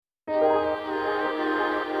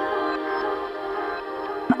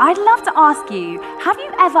I'd love to ask you, have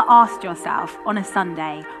you ever asked yourself on a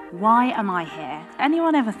Sunday, why am I here?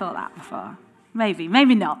 Anyone ever thought that before? Maybe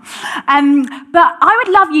not. But I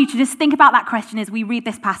would love you to just think about that question as we read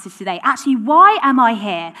this passage today. Actually, why am I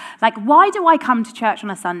here? Like, why do I come to church on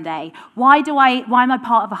a Sunday? Why am I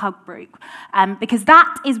part of a hug group? Because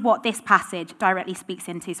that is what this passage directly speaks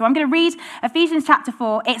into. So I'm going to read Ephesians chapter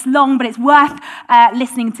 4. It's long, but it's worth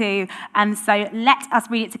listening to. And so let us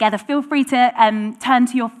read it together. Feel free to turn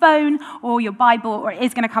to your phone or your Bible, or it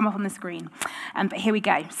is going to come up on the screen. But here we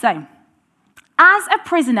go. So, as a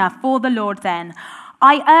prisoner for the Lord, then,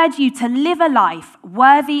 I urge you to live a life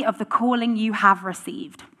worthy of the calling you have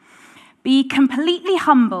received. Be completely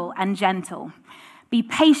humble and gentle. Be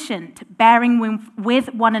patient, bearing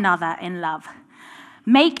with one another in love.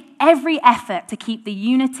 Make every effort to keep the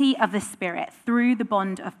unity of the Spirit through the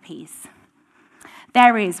bond of peace.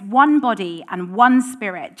 There is one body and one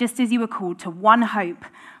Spirit, just as you were called to one hope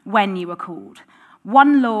when you were called.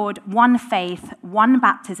 One Lord, one faith, one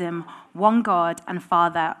baptism, one God and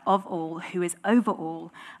Father of all, who is over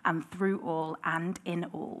all and through all and in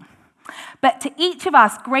all. But to each of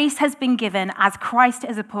us, grace has been given as Christ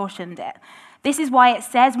has apportioned it. This is why it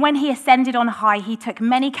says, when he ascended on high, he took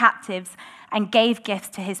many captives and gave gifts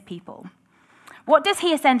to his people. What does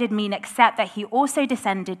he ascended mean except that he also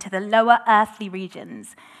descended to the lower earthly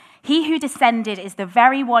regions? He who descended is the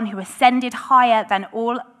very one who ascended higher than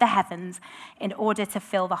all the heavens in order to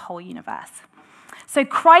fill the whole universe. So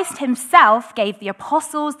Christ himself gave the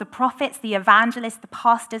apostles, the prophets, the evangelists, the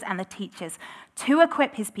pastors, and the teachers to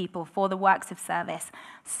equip his people for the works of service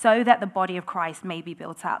so that the body of Christ may be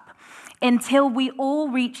built up until we all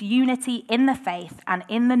reach unity in the faith and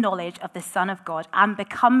in the knowledge of the Son of God and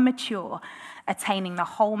become mature, attaining the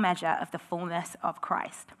whole measure of the fullness of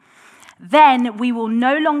Christ. Then we will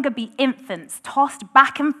no longer be infants, tossed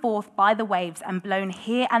back and forth by the waves and blown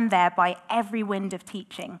here and there by every wind of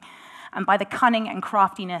teaching, and by the cunning and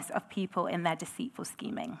craftiness of people in their deceitful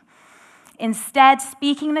scheming. Instead,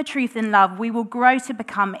 speaking the truth in love, we will grow to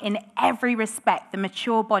become in every respect the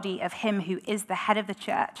mature body of him who is the head of the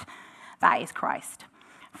church, that is Christ.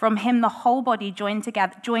 From him the whole body joined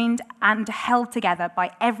and held together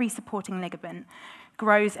by every supporting ligament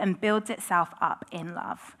grows and builds itself up in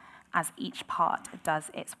love, as each part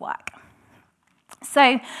does its work.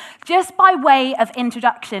 So, just by way of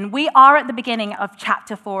introduction, we are at the beginning of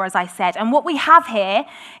chapter 4, as I said, and what we have here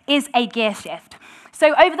is a gear shift.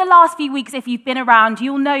 So over the last few weeks, if you've been around,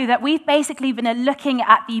 you'll know that we've basically been looking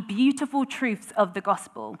at the beautiful truths of the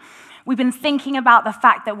gospel. We've been thinking about the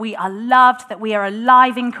fact that we are loved, that we are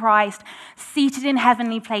alive in Christ, seated in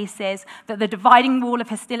heavenly places, that the dividing wall of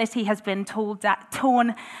hostility has been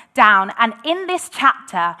torn down. And in this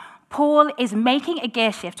chapter, Paul is making a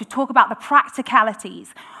gear shift to talk about the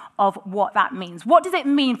practicalities of what that means. What does it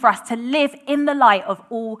mean for us to live in the light of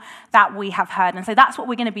all that we have heard? And so that's what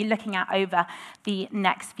we're going to be looking at over the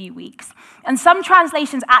next few weeks. And some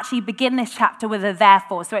translations actually begin this chapter with a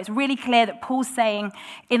therefore. So it's really clear that Paul's saying,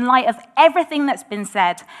 in light of everything that's been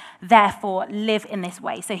said, therefore live in this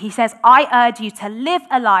way. So he says, I urge you to live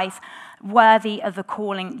a life worthy of the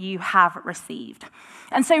calling you have received.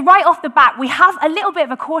 And so right off the bat, we have a little bit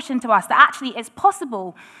of a caution to us that actually it's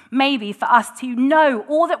possible maybe for us to know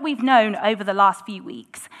all that we've known over the last few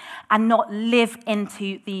weeks and not live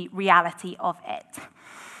into the reality of it.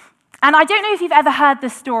 And I don't know if you've ever heard the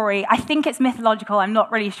story, I think it's mythological, I'm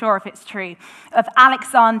not really sure if it's true, of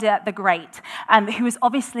Alexander the Great, who was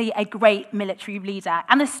obviously a great military leader.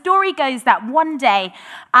 And the story goes that one day,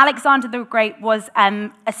 Alexander the Great was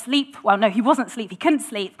asleep. Well, no, he wasn't asleep, he couldn't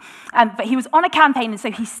sleep, but he was on a campaign, and so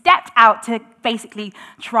he stepped out to basically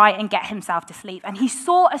try and get himself to sleep. And he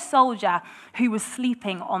saw a soldier who was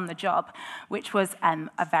sleeping on the job, which was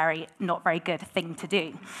not very good thing to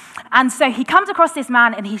do. And so he comes across this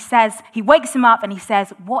man and he wakes him up and he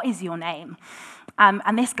says, "What is your name?"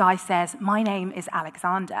 And this guy says, "My name is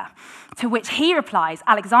Alexander." To which he replies,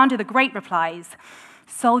 Alexander the Great replies,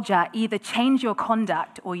 "Soldier, either change your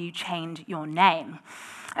conduct or you change your name."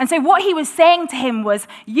 And so what he was saying to him was,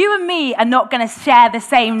 you and me are not going to share the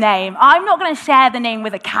same name. I'm not going to share the name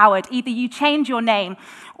with a coward. Either you change your name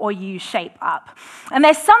or you shape up. And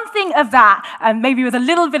there's something of that, maybe with a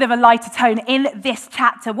little bit of a lighter tone in this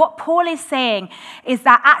chapter. What Paul is saying is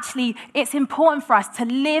that actually it's important for us to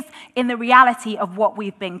live in the reality of what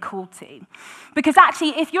we've been called to. Because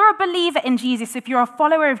actually, if you're a believer in Jesus, if you're a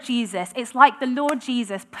follower of Jesus, it's like the Lord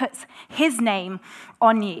Jesus puts his name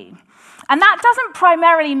on you. And that doesn't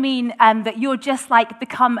primarily mean that you're just like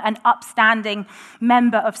become an upstanding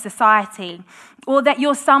member of society, or that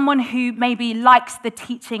you're someone who maybe likes the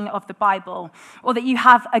teaching of the Bible, or that you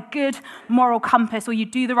have a good moral compass, or you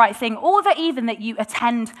do the right thing, or that even that you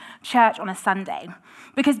attend church on a Sunday.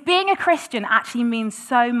 Because being a Christian actually means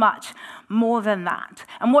so much more than that.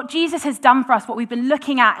 And what Jesus has done for us, what we've been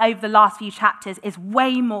looking at over the last few chapters, is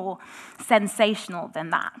way more sensational than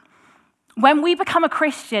that. When we become a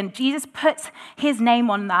Christian, Jesus puts his name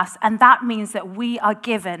on us, and that means that we are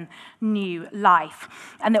given new life,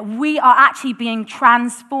 and that we are actually being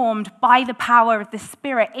transformed by the power of the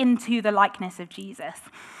Spirit into the likeness of Jesus.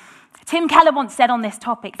 Tim Keller once said on this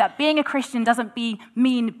topic that being a Christian doesn't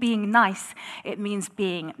mean being nice, it means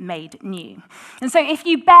being made new. And so if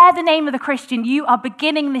you bear the name of the Christian, you are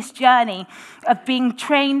beginning this journey of being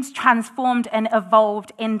trained, transformed, and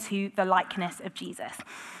evolved into the likeness of Jesus.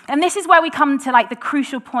 And this is where we come to like the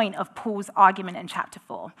crucial point of Paul's argument in chapter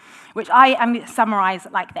 4, which I am going to summarize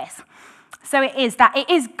like this. So it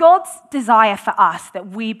is God's desire for us that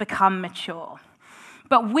we become mature.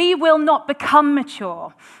 But we will not become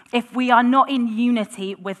mature if we are not in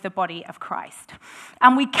unity with the body of Christ.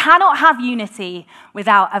 And we cannot have unity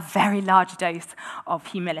without a very large dose of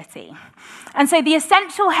humility. And so the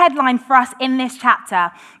essential headline for us in this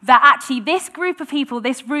chapter, that actually this group of people,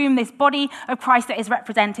 this room, this body of Christ that is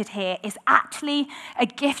represented here, is actually a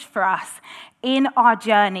gift for us in our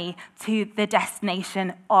journey to the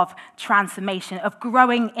destination of transformation, of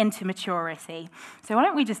growing into maturity. So why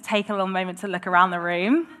don't we just take a little moment to look around the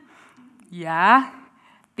room? Yeah,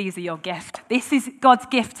 these are your gift. This is God's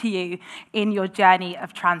gift to you in your journey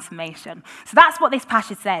of transformation. So that's what this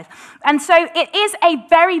passage says. And so it is a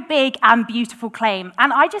very big and beautiful claim.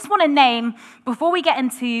 And I just want to name, before we get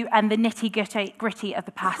into the nitty-gritty of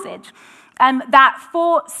the passage, that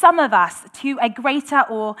for some of us, to a greater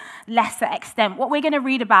or lesser extent, what we're going to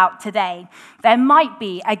read about today, there might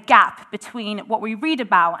be a gap between what we read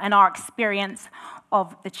about and our experience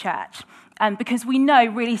of the church. Because we know,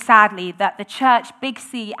 really sadly, that the church, big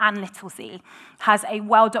C and little c, has a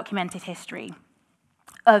well-documented history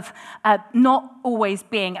of not always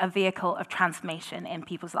being a vehicle of transformation in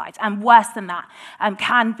people's lives. And worse than that,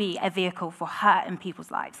 can be a vehicle for hurt in people's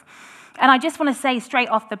lives. And I just want to say straight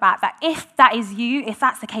off the bat that if that is you, if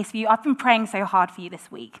that's the case for you, I've been praying so hard for you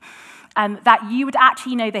this week, that you would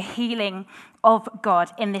actually know the healing of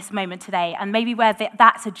God in this moment today, and maybe where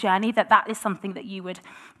that's a journey, that is something that you would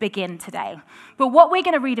begin today. But what we're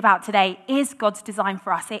going to read about today is God's design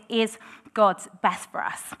for us. It is God's best for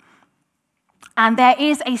us. And there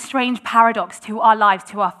is a strange paradox to our lives,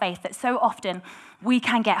 to our faith, that so often we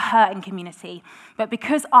can get hurt in community. But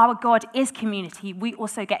because our God is community, we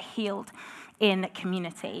also get healed in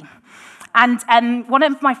community. And one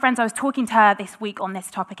of my friends, I was talking to her this week on this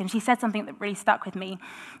topic, and she said something that really stuck with me,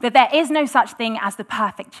 that there is no such thing as the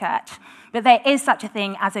perfect church, but there is such a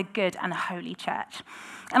thing as a good and a holy church.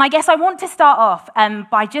 And I guess I want to start off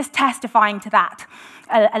by just testifying to that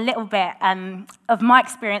a little bit of my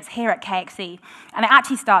experience here at KXC. And it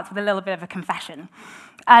actually starts with a little bit of a confession.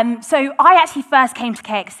 So I actually first came to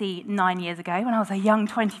KXC 9 years ago when I was a young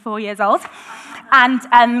 24 years old.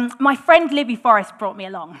 And my friend Libby Forrest brought me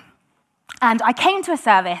along. And I came to a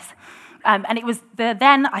service, and it was the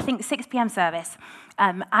then, I think, 6 p.m. service.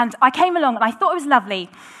 And I came along, and I thought it was lovely.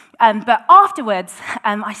 But afterwards,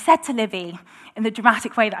 I said to Libby, in the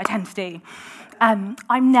dramatic way that I tend to do,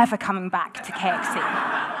 I'm never coming back to KXC.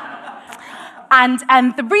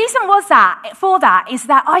 And the reason for that is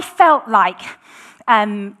that I felt like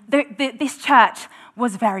this church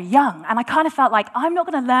was very young. And I kind of felt like I'm not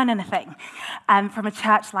going to learn anything from a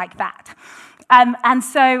church like that. And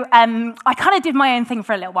so I kind of did my own thing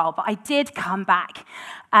for a little while, but I did come back.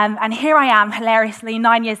 And here I am, hilariously,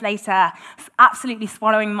 9 years later, absolutely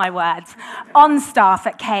swallowing my words, on staff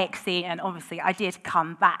at KXC, and obviously I did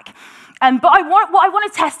come back. But what I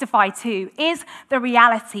want to testify to is the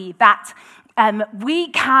reality that we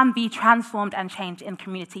can be transformed and changed in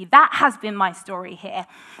community. That has been my story here.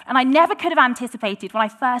 And I never could have anticipated when I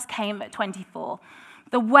first came at 24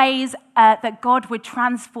 the ways that God would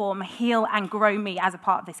transform, heal, and grow me as a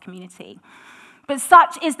part of this community. But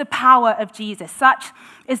such is the power of Jesus. Such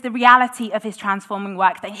is the reality of his transforming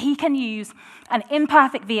work, that he can use an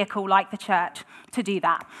imperfect vehicle like the church to do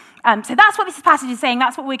that. So that's what this passage is saying.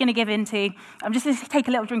 That's what we're going to give into. I'm just going to take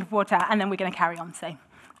a little drink of water, and then we're going to carry on. So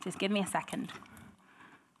just give me a second.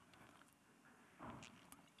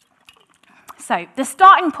 So the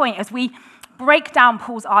starting point as we break down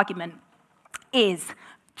Paul's argument is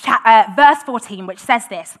verse 14, which says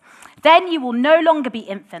this: "Then you will no longer be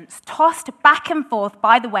infants, tossed back and forth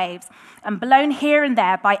by the waves and blown here and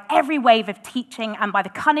there by every wave of teaching and by the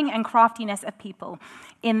cunning and craftiness of people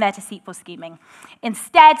in their deceitful scheming.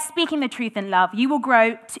 Instead, speaking the truth in love, you will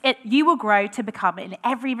grow to become in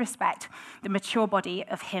every respect the mature body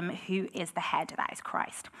of him who is the head, that is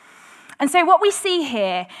Christ." And so what we see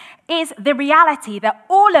here is the reality that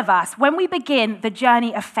all of us, when we begin the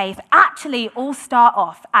journey of faith, actually all start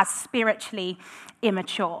off as spiritually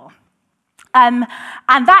immature. And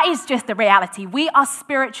that is just the reality. We are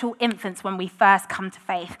spiritual infants when we first come to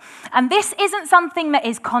faith. And this isn't something that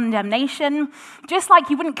is condemnation. Just like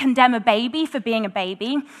you wouldn't condemn a baby for being a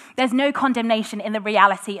baby, there's no condemnation in the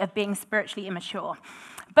reality of being spiritually immature.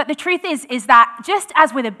 But the truth is that just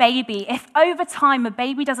as with a baby, if over time a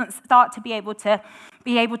baby doesn't start to be able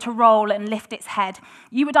to roll and lift its head,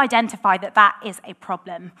 you would identify that that is a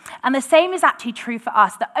problem. And the same is actually true for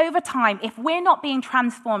us, that over time, if we're not being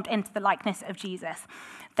transformed into the likeness of Jesus,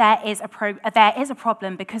 there is a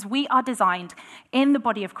problem, because we are designed in the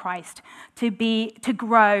body of Christ to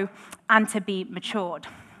grow and to be matured.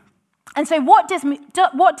 And so what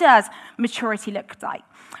does maturity look like?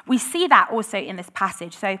 We see that also in this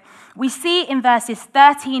passage. So we see in verses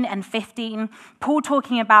 13 and 15, Paul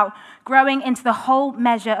talking about growing into the whole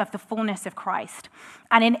measure of the fullness of Christ,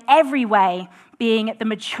 and in every way being the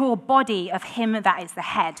mature body of him that is the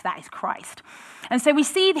head, that is Christ. And so we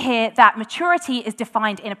see here that maturity is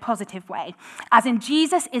defined in a positive way, as in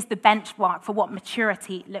Jesus is the benchmark for what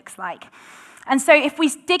maturity looks like. And so if we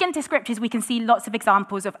dig into scriptures, we can see lots of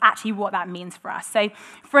examples of actually what that means for us. So,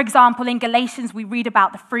 for example, in Galatians, we read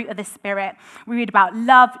about the fruit of the Spirit. We read about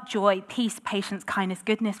love, joy, peace, patience, kindness,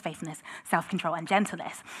 goodness, faithfulness, self-control, and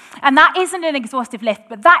gentleness. And that isn't an exhaustive list,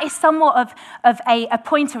 but that is somewhat of a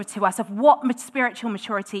pointer to us of what spiritual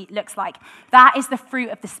maturity looks like. That is the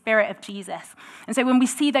fruit of the Spirit of Jesus. And so when we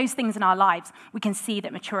see those things in our lives, we can see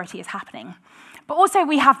that maturity is happening. But also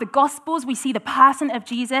we have the Gospels. We see the person of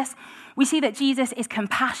Jesus. We see that Jesus is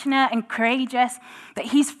compassionate and courageous, that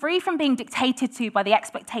he's free from being dictated to by the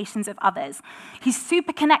expectations of others. He's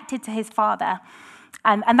super connected to his Father,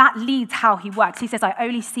 and that leads how he works. He says, I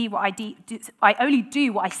only do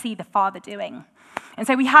what I see the Father doing. And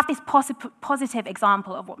so we have this positive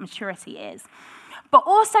example of what maturity is. But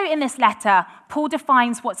also in this letter, Paul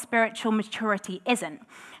defines what spiritual maturity isn't.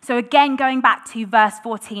 So again, going back to verse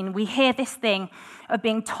 14, we hear this thing of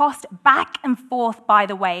being tossed back and forth by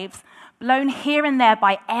the waves, blown here and there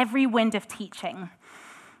by every wind of teaching.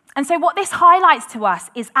 And so what this highlights to us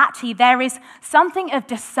is actually there is something of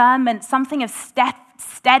discernment, something of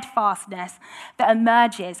steadfastness that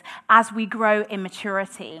emerges as we grow in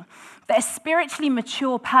maturity. That a spiritually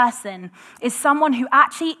mature person is someone who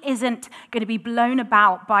actually isn't going to be blown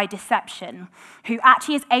about by deception, who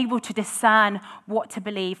actually is able to discern what to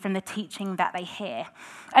believe from the teaching that they hear.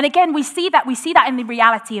 And again, we see that in the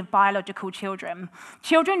reality of biological children.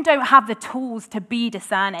 Children don't have the tools to be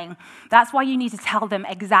discerning. That's why you need to tell them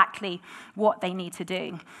exactly what they need to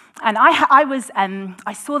do. And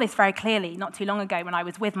I saw this very clearly not too long ago when I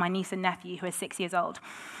was with my niece and nephew, who are 6 years old.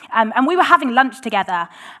 And we were having lunch together,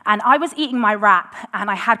 and I was eating my wrap, and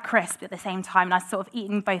I had crisp at the same time, and I was sort of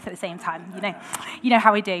eating both at the same time. You know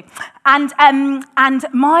how we do. And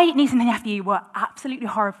my niece and nephew were absolutely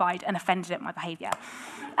horrified and offended at my behaviour.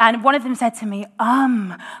 And one of them said to me,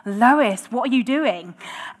 Lois, what are you doing?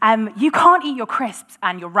 You can't eat your crisps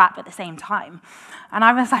and your wrap at the same time. And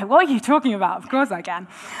I was like, what are you talking about? Of course I can.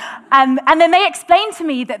 And then they explained to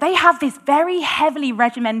me that they have this very heavily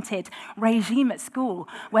regimented regime at school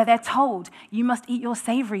where they're told you must eat your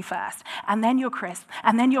savory first, and then your crisp,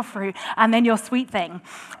 and then your fruit, and then your sweet thing.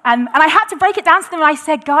 And I had to break it down to them, and I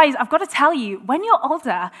said, guys, I've got to tell you, when you're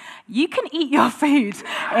older, you can eat your food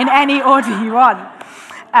in any order you want.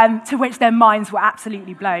 To which their minds were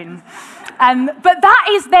absolutely blown. But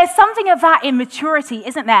there's something of that in maturity,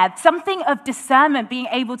 isn't there? Something of discernment, being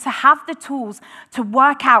able to have the tools to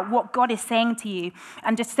work out what God is saying to you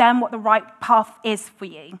and discern what the right path is for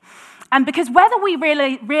you. And because whether we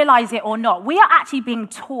really realize it or not, we are actually being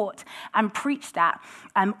taught and preached at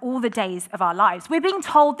all the days of our lives. We're being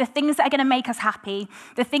told the things that are going to make us happy,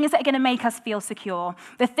 the things that are going to make us feel secure,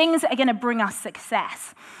 the things that are going to bring us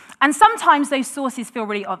success. And sometimes those sources feel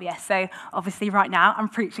really obvious. So obviously right now I'm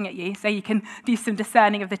preaching at you, so you can do some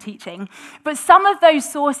discerning of the teaching. But some of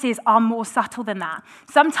those sources are more subtle than that.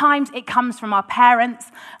 Sometimes it comes from our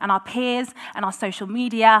parents and our peers and our social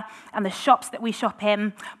media and the shops that we shop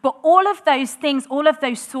in. But all of those things, all of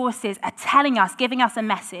those sources are telling us, giving us a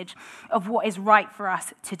message of what is right for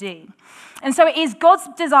us to do. And so it is God's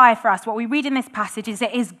desire for us, what we read in this passage is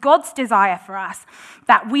it is God's desire for us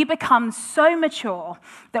that we become so mature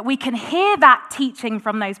that we can hear that teaching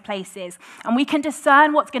from those places and we can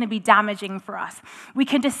discern what's going to be damaging for us. We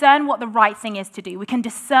can discern what the right thing is to do. We can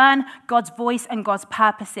discern God's voice and God's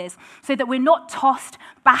purposes so that we're not tossed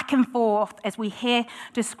back and forth as we hear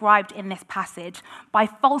described in this passage by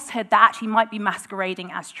falsehood that actually might be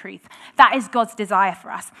masquerading as truth. That is God's desire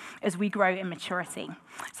for us as we grow in maturity.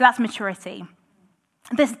 So that's maturity.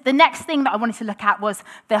 The next thing that I wanted to look at was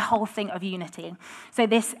the whole thing of unity. So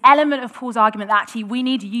this element of Paul's argument that actually we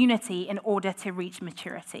need unity in order to reach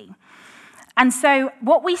maturity. And so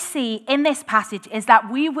what we see in this passage is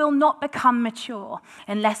that we will not become mature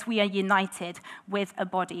unless we are united with a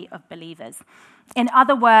body of believers. In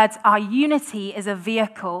other words, our unity is a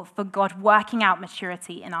vehicle for God working out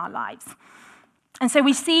maturity in our lives. And so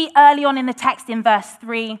we see early on in the text in verse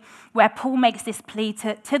 3 where Paul makes this plea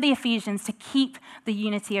to the Ephesians to keep the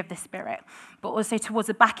unity of the Spirit. But also towards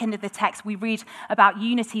the back end of the text, we read about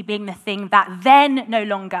unity being the thing that then no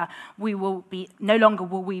longer will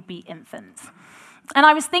we be infants. And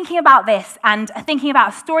I was thinking about this and thinking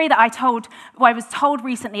about a story that I was told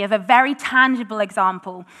recently of a very tangible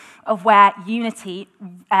example of where unity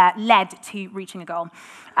led to reaching a goal.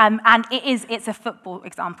 And it's a football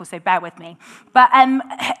example, so bear with me. But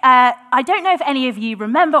I don't know if any of you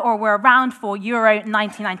remember or were around for Euro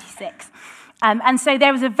 1996. And so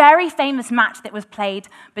there was a very famous match that was played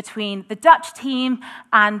between the Dutch team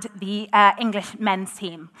and the English men's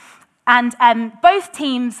team. And both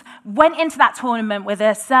teams went into that tournament with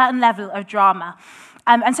a certain level of drama.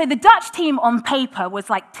 And so the Dutch team on paper was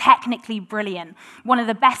technically brilliant, one of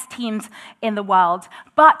the best teams in the world,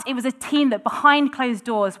 but it was a team that behind closed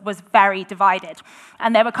doors was very divided.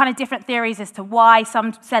 And there were kind of different theories as to why.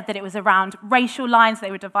 Some said that it was around racial lines,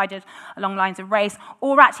 they were divided along lines of race,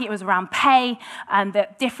 or actually it was around pay, and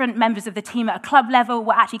that different members of the team at a club level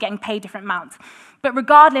were actually getting paid different amounts. But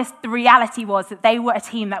regardless, the reality was that they were a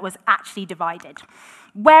team that was actually divided.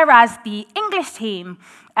 Whereas the English team,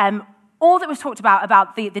 all that was talked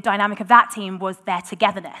about the dynamic of that team was their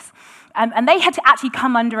togetherness. And they had to actually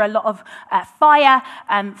come under a lot of fire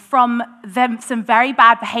from some very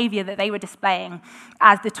bad behavior that they were displaying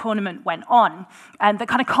as the tournament went on. That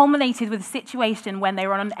kind of culminated with a situation when they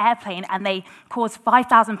were on an airplane and they caused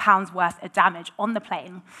 £5,000 worth of damage on the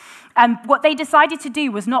plane. What they decided to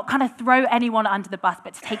do was not kind of throw anyone under the bus,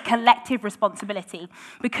 but to take collective responsibility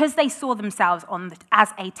because they saw themselves as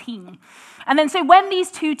a team. And then so when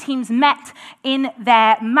these two teams met in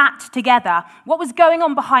their match together, what was going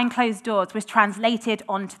on behind closed doors was translated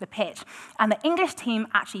onto the pitch. And the English team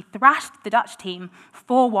actually thrashed the Dutch team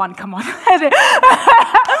 4-1. Come on.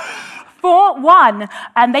 4-1,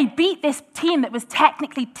 and they beat this team that was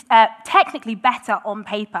technically better on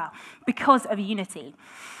paper because of unity.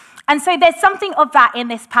 And so there's something of that in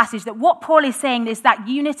this passage, that what Paul is saying is that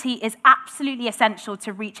unity is absolutely essential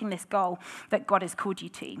to reaching this goal that God has called you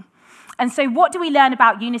to. And so what do we learn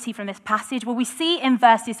about unity from this passage? Well, we see in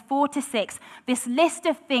verses 4-6 this list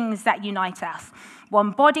of things that unite us.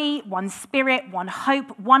 One body, one spirit, one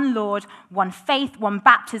hope, one Lord, one faith, one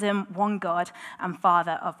baptism, one God and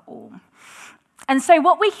Father of all. And so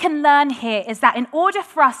what we can learn here is that in order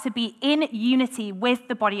for us to be in unity with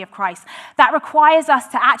the body of Christ, that requires us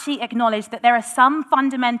to actually acknowledge that there are some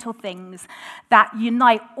fundamental things that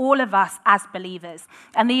unite all of us as believers.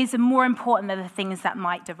 And these are more important than the things that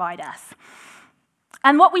might divide us.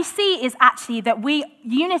 And what we see is actually that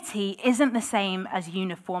unity isn't the same as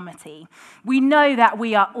uniformity. We know that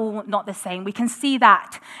we are all not the same. We can see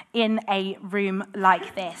that in a room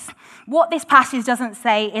like this. What this passage doesn't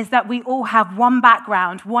say is that we all have one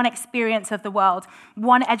background, one experience of the world,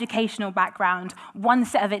 one educational background, one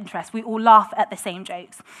set of interests. We all laugh at the same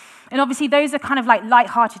jokes. And obviously those are kind of like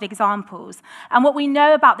light-hearted examples. And what we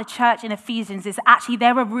know about the church in Ephesians is actually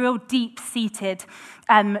there were real deep-seated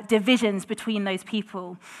divisions between those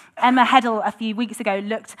people. Emma Heddle a few weeks ago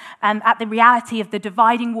looked at the reality of the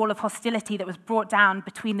dividing wall of hostility that was brought down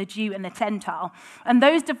between the Jew and the Gentile. And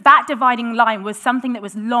that dividing line was something that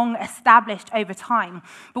was long established over time.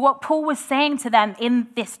 But what Paul was saying to them in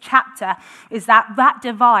this chapter is that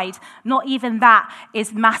divide, not even that,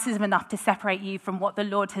 is massive enough to separate you from what the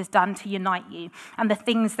Lord has done to unite you. And the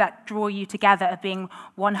things that draw you together are being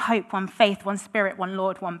one hope, one faith, one spirit, one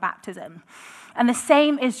Lord, one baptism. And the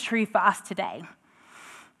same is true for us today.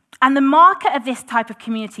 And the marker of this type of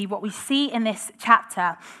community, what we see in this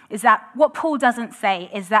chapter, is that what Paul doesn't say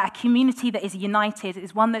is that a community that is united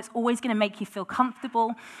is one that's always going to make you feel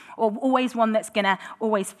comfortable or always one that's going to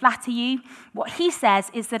always flatter you. What he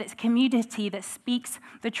says is that it's a community that speaks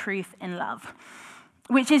the truth in love,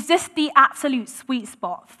 which is just the absolute sweet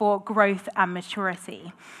spot for growth and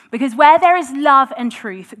maturity. Because where there is love and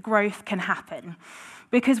truth, growth can happen.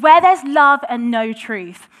 Because where there's love and no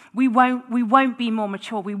truth, we won't be more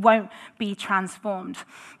mature, we won't be transformed.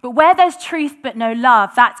 But where there's truth but no love,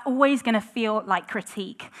 that's always going to feel like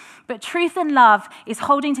critique. But truth and love is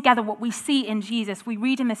holding together what we see in Jesus. We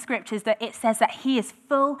read in the scriptures that it says that he is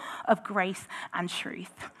full of grace and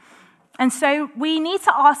truth. And so we need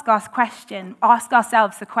to ask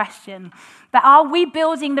ourselves the question, that are we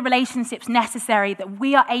building the relationships necessary that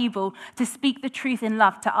we are able to speak the truth in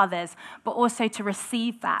love to others, but also to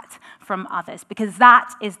receive that from others, because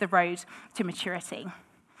that is the road to maturity.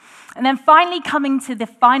 And then finally coming to the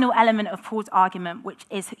final element of Paul's argument, which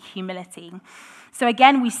is humility. So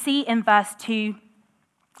again, we see in verse 2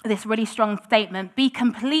 this really strong statement, be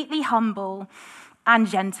completely humble and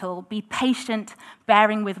gentle, be patient,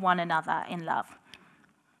 bearing with one another in love.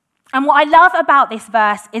 And what I love about this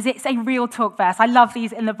verse is it's a real talk verse. I love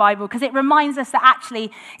these in the Bible because it reminds us that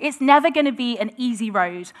actually it's never going to be an easy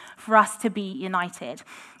road for us to be united.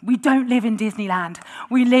 We don't live in Disneyland.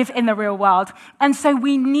 We live in the real world. And so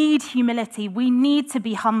we need humility. We need to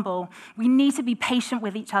be humble. We need to be patient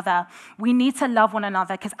with each other. We need to love one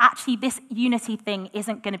another because actually this unity thing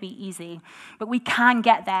isn't going to be easy. But we can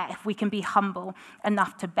get there if we can be humble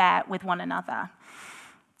enough to bear with one another.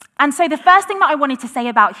 And so the first thing that I wanted to say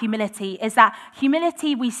about humility is that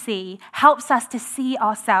humility we see helps us to see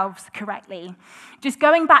ourselves correctly. Just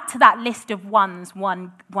going back to that list of ones,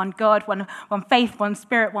 one God, one faith, one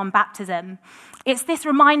spirit, one baptism, it's this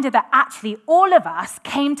reminder that actually all of us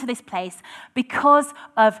came to this place because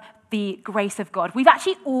of the grace of God. We've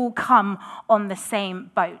actually all come on the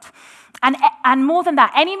same boat. And more than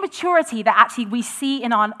that, any maturity that actually we see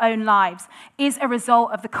in our own lives is a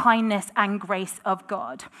result of the kindness and grace of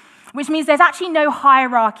God, which means there's actually no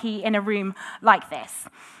hierarchy in a room like this.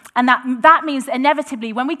 And that means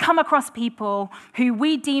inevitably when we come across people who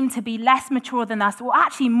we deem to be less mature than us or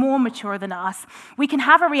actually more mature than us, we can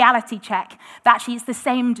have a reality check that actually it's the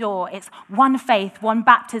same door. It's one faith, one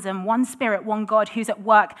baptism, one spirit, one God who's at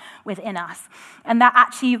work within us. And that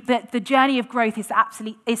actually the journey of growth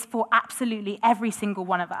is for absolutely every single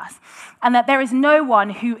one of us. And that there is no one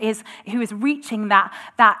who is reaching that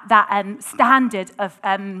standard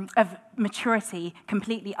of maturity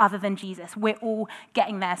completely other than Jesus. We're all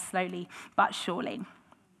getting there slowly but surely.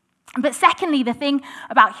 But secondly, the thing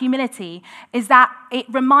about humility is that it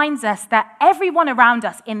reminds us that everyone around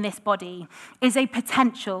us in this body is a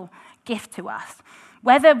potential gift to us.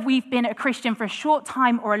 Whether we've been a Christian for a short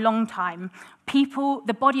time or a long time,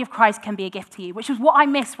 the body of Christ can be a gift to you, which was what I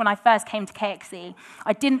missed when I first came to KXC.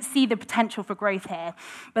 I didn't see the potential for growth here,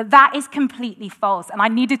 but that is completely false, and I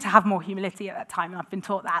needed to have more humility at that time, and I've been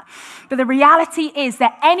taught that. But the reality is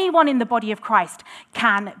that anyone in the body of Christ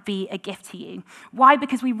can be a gift to you. Why?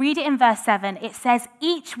 Because we read it in verse 7, it says,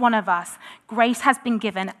 each one of us, grace has been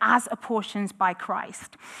given as apportioned by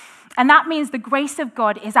Christ. And that means the grace of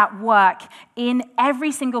God is at work in every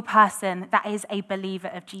single person that is a believer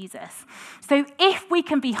of Jesus. So if we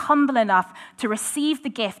can be humble enough to receive the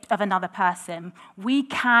gift of another person, we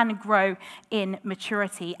can grow in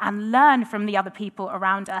maturity and learn from the other people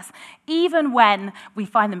around us. Even when we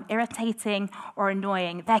find them irritating or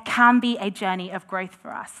annoying, there can be a journey of growth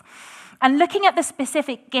for us. And looking at the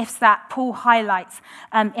specific gifts that Paul highlights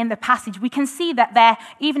in the passage, we can see that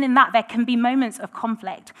even in that, there can be moments of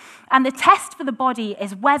conflict. And the test for the body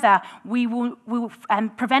is whether we will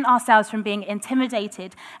prevent ourselves from being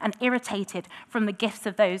intimidated and irritated from the gifts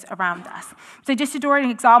of those around us. So just to draw an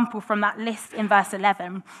example from that list in verse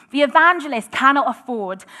 11, the evangelist cannot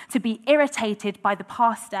afford to be irritated by the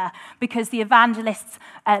pastor because the evangelist's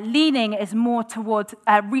leaning is more towards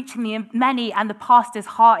reaching the many and the pastor's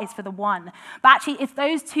heart is for the one. But actually, if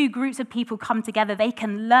those two groups of people come together, they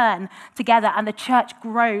can learn together and the church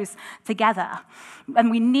grows together.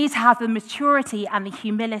 And we need to have the maturity and the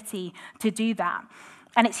humility to do that.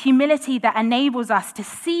 And it's humility that enables us to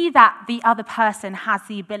see that the other person has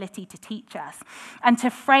the ability to teach us and to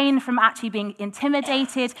refrain from actually being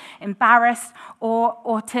intimidated, embarrassed,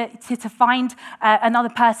 or to find another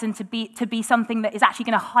person to be something that is actually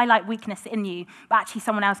going to highlight weakness in you, but actually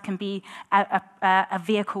someone else can be a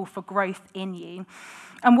vehicle for growth in you.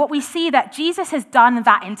 And what we see that Jesus has done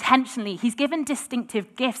that intentionally. He's given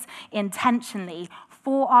distinctive gifts intentionally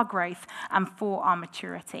for our growth and for our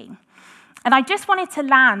maturity. And I just wanted to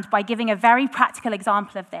land by giving a very practical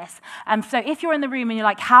example of this. So if you're in the room and you're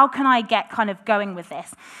like, how can I get kind of going with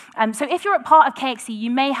this? So if you're a part of KXC, you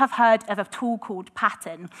may have heard of a tool called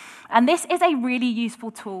Pattern. And this is a really useful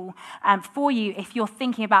tool for you if you're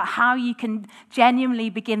thinking about how you can genuinely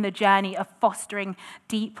begin the journey of fostering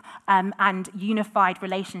deep and unified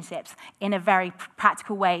relationships in a very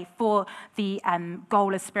practical way for the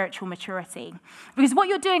goal of spiritual maturity. Because what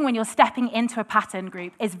you're doing when you're stepping into a Pattern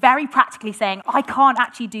group is very practically saying, I can't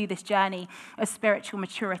actually do this journey of spiritual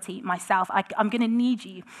maturity myself. I'm going to need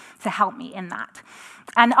you to help me in that.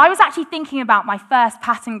 And I was actually thinking about my first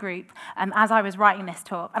Pattern group as I was writing this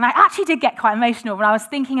talk. And I actually did get quite emotional when I was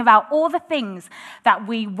thinking about all the things that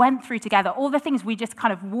we went through together, all the things we just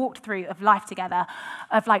kind of walked through of life together,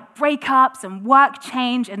 of like breakups and work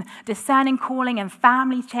change and discerning calling and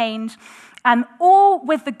family change. All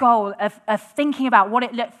with the goal of thinking about what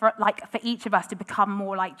it looked like for each of us to become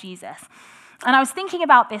more like Jesus. And I was thinking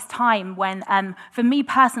about this time when, for me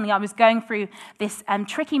personally, I was going through this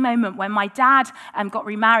tricky moment when my dad got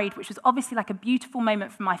remarried, which was obviously like a beautiful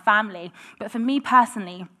moment for my family. But for me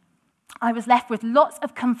personally, I was left with lots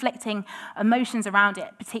of conflicting emotions around it,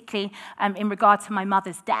 particularly in regard to my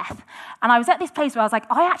mother's death. And I was at this place where I was like,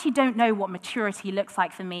 I actually don't know what maturity looks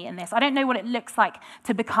like for me in this. I don't know what it looks like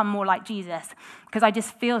to become more like Jesus, because I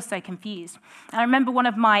just feel so confused. And I remember one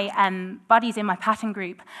of my buddies in my Pattern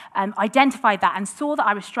group identified that and saw that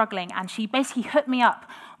I was struggling, and she basically hooked me up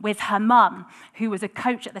with her mum, who was a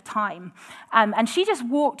coach at the time. And she just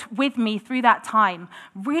walked with me through that time,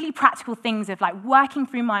 really practical things of like working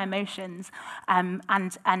through my emotions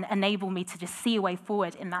and enable me to just see a way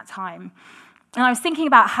forward in that time. And I was thinking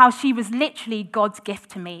about how she was literally God's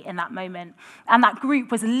gift to me in that moment. And that group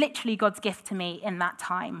was literally God's gift to me in that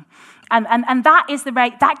time. And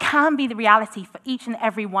that can be the reality for each and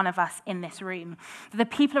every one of us in this room. That the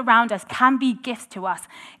people around us can be gifts to us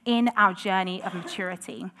in our journey of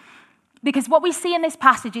maturity. Because what we see in this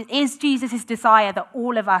passage is Jesus' desire that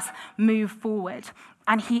all of us move forward.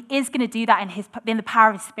 And he is going to do that in the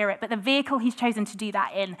power of his Spirit. But the vehicle he's chosen to do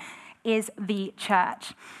that in is the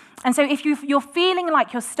church. And so if you're feeling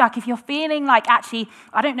like you're stuck, if you're feeling like, actually,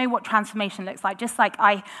 I don't know what transformation looks like, just like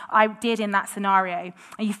I did in that scenario,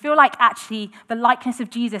 and you feel like actually the likeness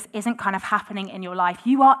of Jesus isn't kind of happening in your life,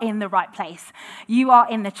 you are in the right place. You are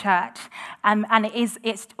in the church. And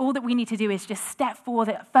it's all that we need to do is just step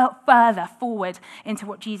further forward into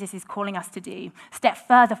what Jesus is calling us to do. Step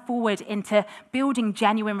further forward into building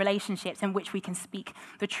genuine relationships in which we can speak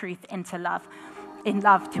the truth in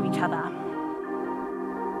love to each other.